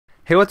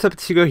Hey, what's up,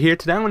 it's Hugo here.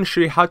 Today I'm going to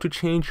show you how to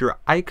change your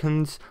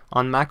icons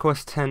on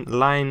macOS 10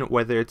 line,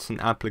 whether it's an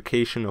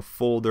application, a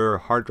folder, a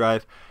hard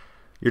drive,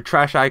 your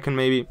trash icon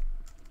maybe.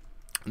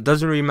 It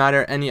doesn't really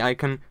matter, any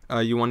icon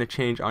you want to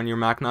change on your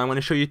Mac. Now I'm going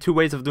to show you two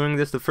ways of doing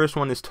this. The first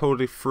one is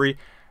totally free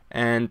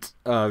and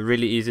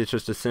really easy. It's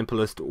just the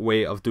simplest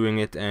way of doing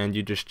it, and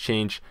you just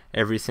change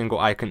every single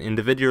icon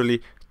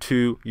individually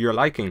to your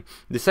liking.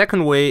 The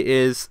second way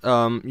is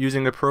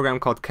using a program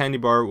called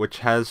CandyBar, which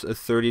has a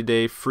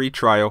 30-day free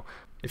trial.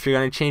 If you're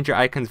going to change your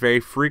icons very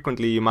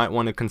frequently, you might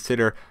want to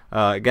consider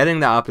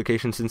getting that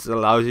application, since it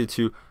allows you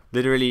to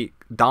literally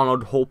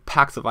download whole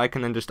packs of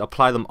icons and just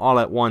apply them all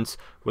at once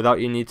without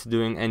you need to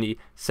doing any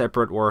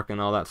separate work and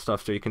all that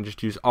stuff. So you can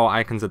just use all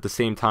icons at the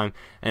same time,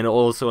 and it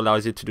also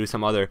allows you to do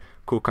some other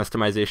cool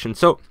customization.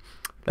 So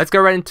let's get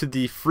right into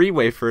the free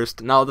way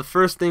first. Now the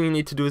first thing you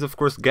need to do is of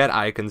course get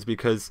icons,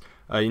 because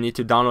you need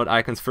to download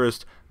icons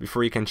first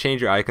before you can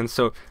change your icons.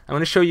 So I'm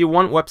going to show you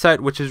one website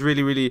which is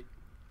really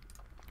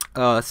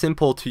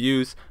simple to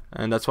use,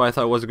 and that's why I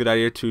thought it was a good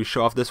idea to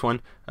show off this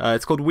one.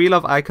 It's called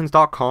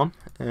WeLoveIcons.com,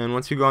 and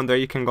once you go on there,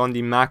 you can go on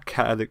the Mac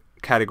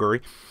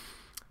category,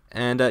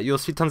 and you'll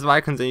see tons of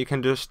icons, and you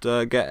can just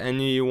get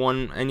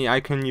any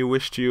icon you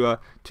wish to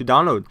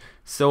download.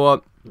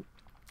 So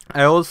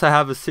I also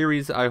have a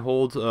series I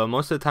hold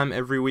most of the time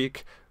every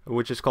week,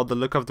 which is called the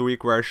Look of the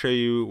Week, where I show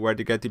you where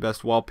to get the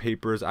best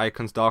wallpapers,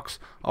 icons, docks,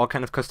 all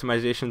kind of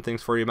customization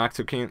things for your Mac.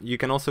 So you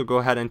can also go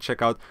ahead and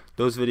check out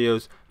those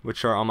videos,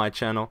 which are on my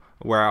channel,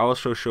 where I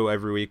also show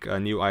every week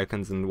new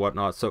icons and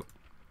whatnot. So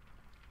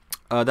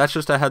that's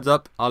just a heads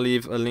up. I'll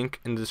leave a link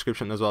in the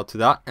description as well to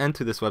that, and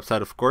to this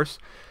website of course.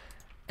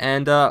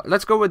 And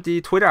let's go with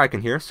the Twitter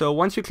icon here. So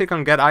once you click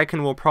on get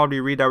icon, we'll probably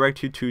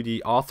redirect you to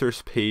the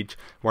authors page,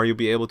 where you'll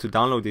be able to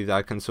download these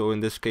icons. So in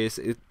this case,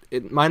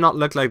 it might not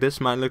look like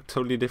this, might look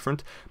totally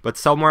different, but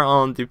somewhere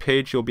on the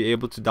page you'll be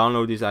able to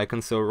download these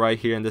icons. So right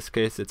here, in this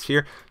case, it's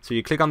here. So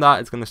you click on that,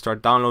 it's going to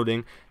start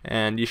downloading,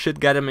 and you should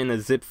get them in a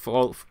zip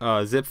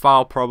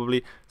file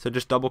probably. So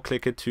just double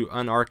click it to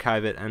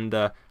unarchive it, and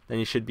then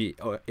you should be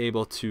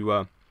able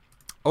to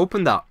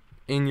open that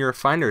in your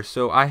Finder.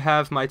 So I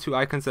have my two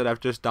icons that I've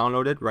just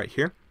downloaded right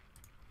here.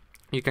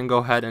 You can go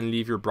ahead and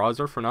leave your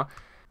browser for now.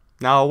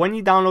 Now when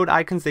you download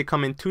icons, they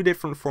come in two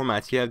different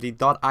formats. You have the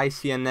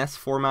 .icns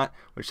format,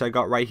 which I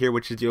got right here,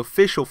 which is the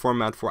official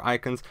format for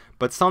icons,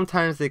 but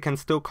sometimes they can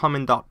still come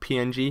in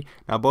 .png.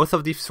 Now both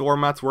of these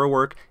formats will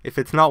work. If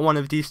it's not one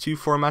of these two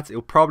formats,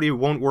 it probably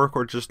won't work,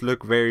 or just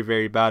look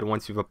very bad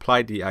once you've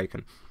applied the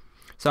icon.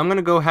 So I'm going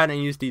to go ahead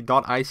and use the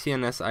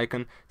 .icns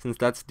icon, since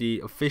that's the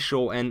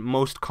official and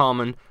most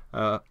common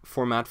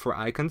format for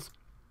icons.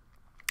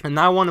 And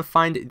now I want to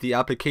find the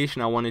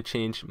application I want to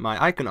change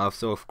my icon of.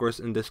 So of course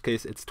in this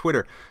case it's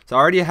Twitter. So I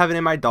already have it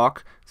in my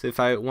dock. So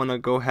if I want to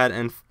go ahead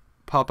and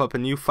pop up a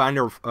new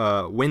Finder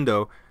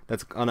window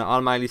that's going to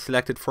automatically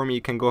select it for me,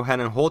 you can go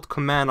ahead and hold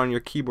Command on your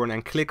keyboard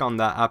and click on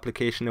that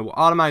application. It will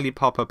automatically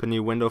pop up a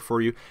new window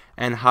for you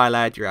and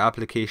highlight your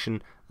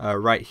application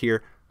right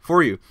here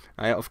for you.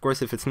 Of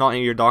course, if it's not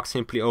in your dock,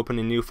 simply open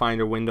a new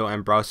Finder window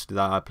and browse to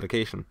that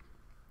application.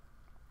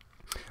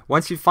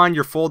 Once you find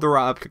your folder or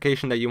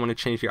application that you want to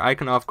change your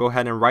icon of, go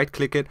ahead and right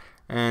click it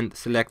and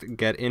select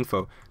get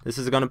info. This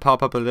is going to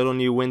pop up a little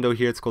new window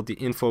here. It's called the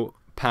info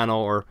panel,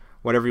 or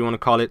whatever you want to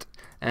call it,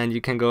 and you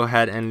can go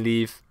ahead and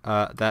leave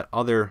that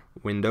other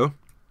window.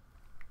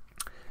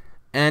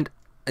 And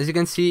as you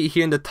can see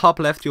here in the top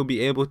left, you'll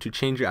be able to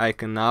change your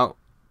icon. Now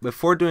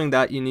before doing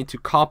that, you need to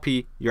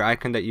copy your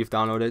icon that you've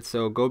downloaded.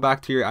 So go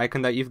back to your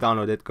icon that you've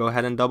downloaded, go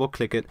ahead and double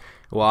click it. It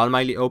will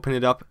automatically open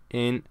it up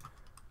in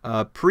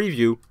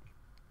preview.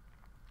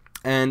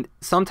 And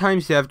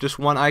sometimes you have just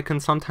one icon,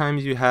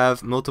 sometimes you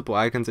have multiple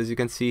icons. As you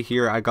can see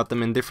here, I got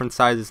them in different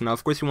sizes. Now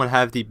of course you want to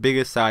have the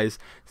biggest size,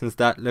 since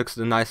that looks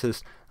the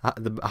nicest.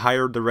 The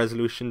higher the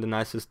resolution, the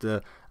nicest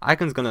the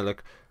icon's gonna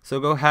look. So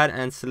go ahead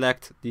and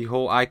select the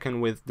whole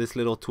icon with this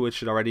little tool. It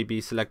should already be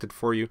selected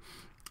for you,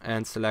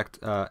 and select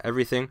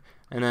everything,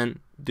 and then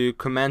do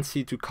Command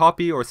C to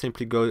copy, or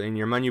simply go in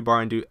your menu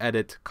bar and do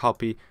edit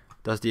copy.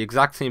 Does the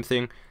exact same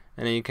thing,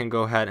 and then you can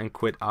go ahead and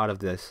quit out of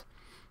this.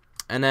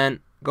 And then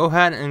go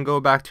ahead and go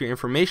back to your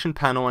information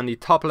panel. On the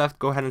top left,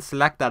 go ahead and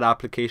select that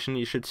application.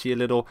 You should see a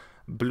little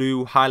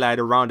blue highlight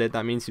around it.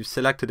 That means you've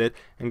selected it,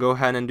 and go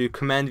ahead and do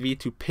Command V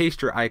to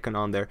paste your icon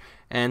on there.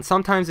 And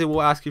sometimes it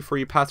will ask you for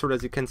your password.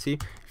 As you can see,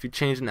 if you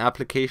change an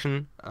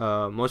application,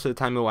 most of the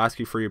time it will ask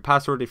you for your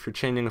password. If you're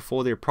changing a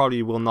folder, it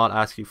probably will not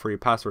ask you for your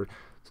password.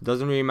 So it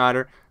doesn't really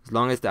matter as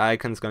long as the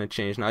icon is going to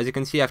change. Now as you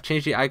can see, I've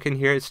changed the icon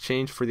here. It's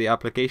changed for the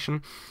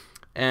application.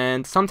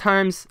 And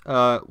sometimes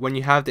when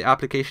you have the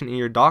application in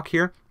your dock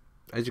here,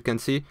 as you can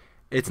see,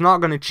 it's not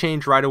going to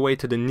change right away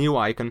to the new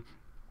icon.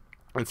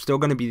 It's still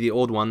going to be the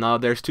old one. Now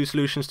there's two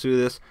solutions to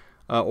this,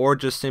 or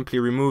just simply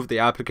remove the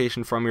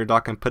application from your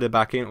dock and put it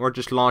back in, or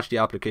just launch the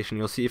application.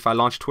 You'll see if I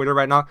launch Twitter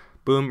right now,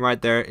 boom, right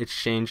there, it's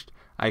changed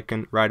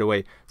icon right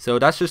away. So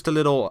that's just a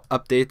little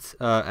update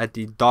at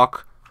the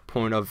dock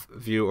point of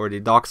view, or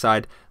the dock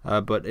side,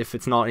 but if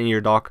it's not in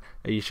your dock,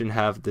 you shouldn't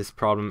have this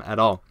problem at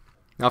all.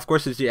 Now of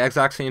course it's the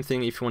exact same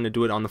thing if you want to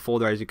do it on the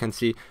folder. As you can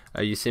see,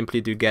 you simply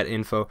do get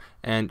info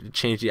and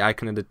change the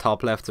icon at the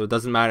top left. So it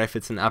doesn't matter if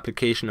it's an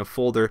application, a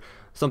folder,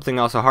 something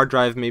else, a hard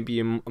drive, maybe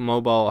a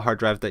mobile hard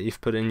drive that you've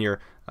put in your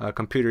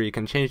computer, you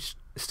can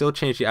still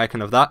change the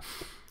icon of that.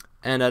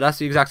 And that's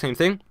the exact same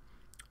thing.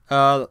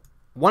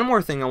 One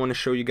more thing I want to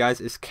show you guys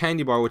is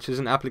CandyBar, which is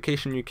an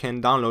application you can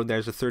download.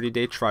 There's a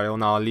 30-day trial.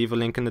 Now I'll leave a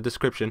link in the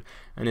description,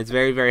 and it's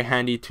very, very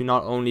handy to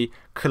not only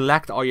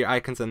collect all your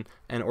icons and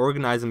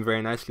organize them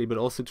very nicely, but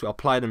also to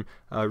apply them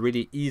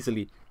really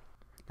easily.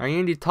 Now here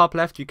in the top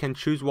left, you can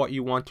choose what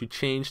you want to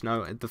change.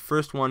 Now the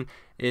first one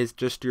is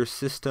just your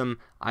system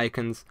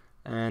icons,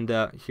 and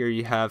here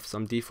you have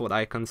some default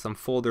icons, some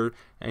folder,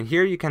 and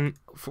here you can,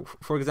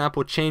 for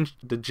example, change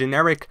the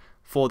generic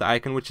folder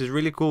icon, which is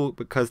really cool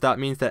because that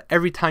means that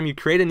every time you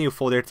create a new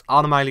folder, it's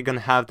automatically going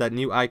to have that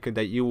new icon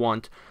that you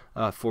want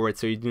for it.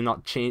 So you do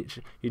not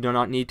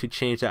need to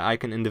change that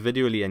icon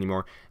individually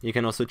anymore. You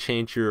can also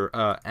change your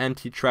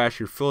empty trash,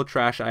 your full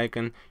trash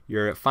icon,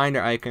 your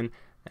finder icon,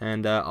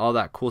 and all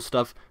that cool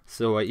stuff.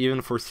 So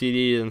even for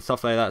CDs and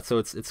stuff like that. So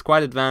it's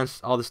quite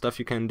advanced, all the stuff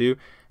you can do.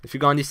 If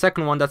you go on the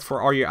second one, that's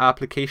for all your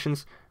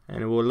applications,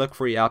 and it will look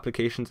for your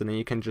applications, and then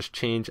you can just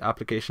change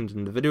applications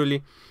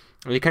individually.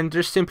 You can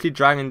just simply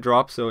drag and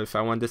drop. So if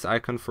I want this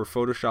icon for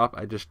Photoshop,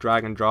 I just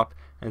drag and drop,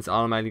 and it's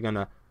automatically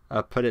gonna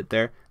put it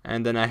there,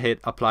 and then I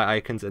hit apply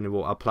icons and it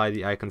will apply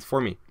the icons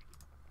for me.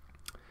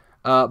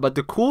 But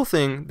the cool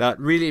thing that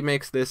really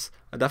makes this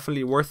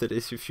definitely worth it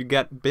is if you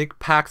get big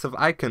packs of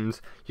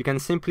icons, you can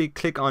simply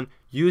click on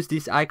use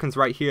these icons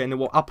right here, and it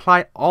will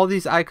apply all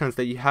these icons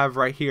that you have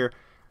right here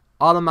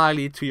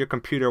automatically to your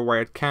computer,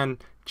 where it can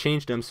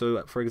change them.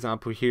 So for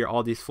example, here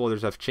all these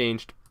folders have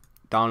changed.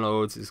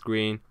 Downloads is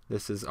green,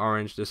 this is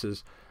orange, this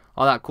is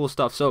all that cool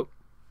stuff. So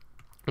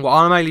it will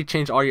automatically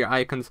change all your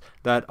icons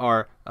that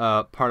are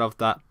part of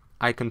that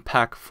icon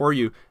pack for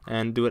you,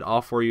 and do it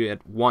all for you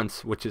at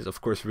once, which is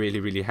of course really,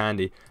 really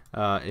handy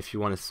if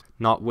you want to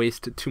not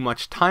waste too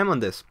much time on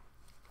this.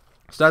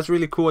 So that's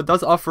really cool. It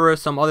does offer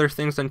some other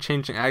things than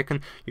changing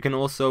icon. You can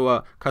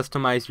also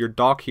customize your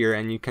dock here,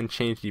 and you can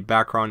change the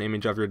background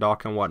image of your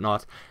dock and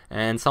whatnot.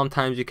 And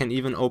sometimes you can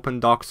even open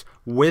docks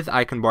with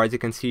icon bars. You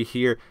can see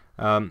here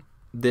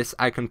this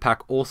icon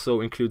pack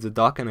also includes a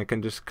dock, and I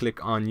can just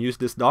click on use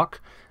this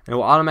dock, and it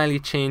will automatically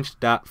change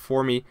that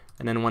for me.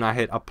 And then when I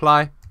hit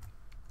apply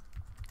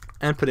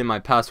and put in my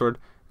password,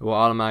 it will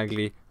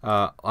automatically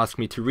ask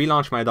me to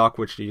relaunch my dock,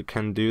 which you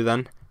can do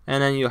then.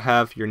 And then you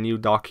have your new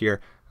dock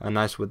here,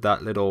 nice with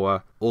that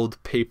little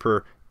old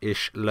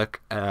paper-ish look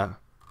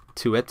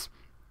to it.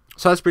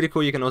 So that's pretty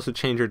cool. You can also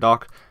change your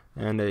dock,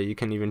 and you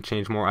can even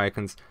change more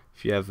icons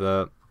if you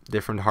have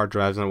different hard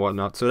drives and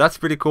whatnot. So that's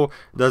pretty cool.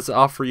 It does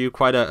offer you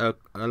quite a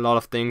lot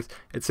of things.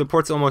 It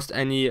supports almost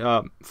any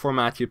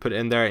format you put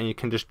in there, and you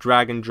can just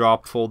drag and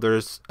drop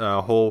folders,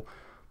 whole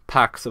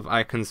packs of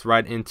icons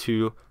right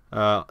into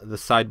the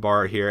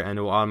sidebar here, and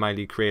it will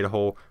automatically create a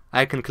whole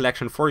icon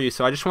collection for you.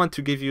 So I just want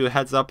to give you a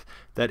heads up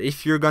that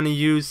if you're going to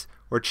use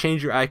or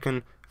change your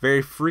icon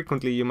very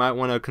frequently, you might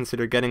want to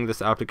consider getting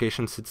this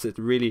application, since it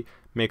really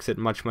makes it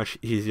much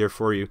easier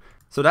for you.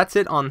 So that's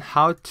it on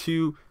how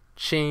to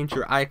change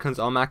your icons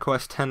on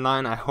macOS 10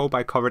 Lion. I hope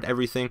I covered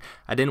everything.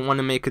 I didn't want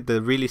to make it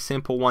the really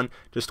simple one,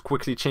 just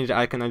quickly change the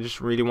icon. I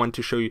just really want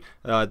to show you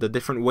the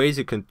different ways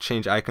you can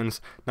change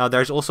icons. Now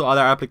there's also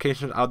other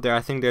applications out there.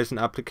 I think there's an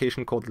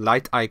application called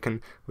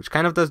LiteIcon, which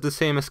kind of does the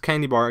same as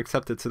CandyBar,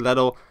 except it's a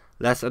little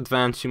less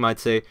advanced, you might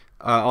say,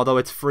 although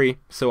it's free.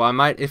 So I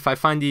might, if I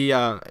find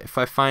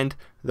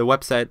the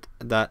website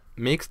that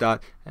makes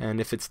that, and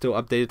if it's still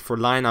updated for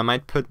Lion, I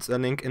might put a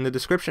link in the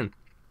description.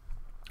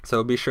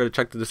 So be sure to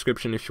check the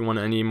description if you want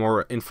any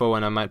more info,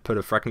 and I might put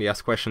a frequently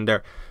asked question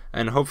there.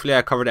 And hopefully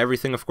I covered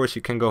everything. Of course,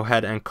 you can go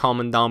ahead and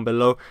comment down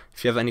below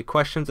if you have any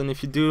questions, and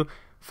if you do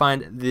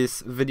find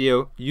this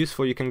video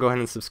useful, you can go ahead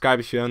and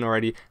subscribe if you haven't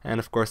already. And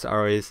of course, I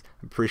always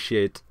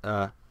appreciate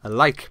a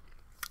like.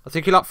 Well,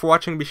 thank you a lot for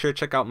watching. Be sure to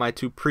check out my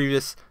 2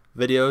 previous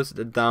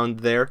videos down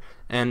there,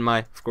 and my,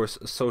 of course,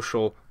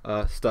 social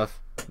stuff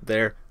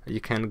there.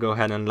 You can go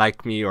ahead and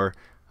like me, or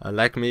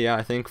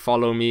I think,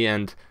 follow me,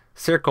 and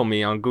circle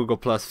me on Google+,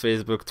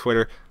 Facebook,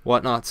 Twitter,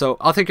 whatnot. So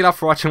I'll thank you a lot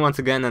for watching once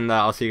again, and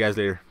I'll see you guys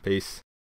later. Peace.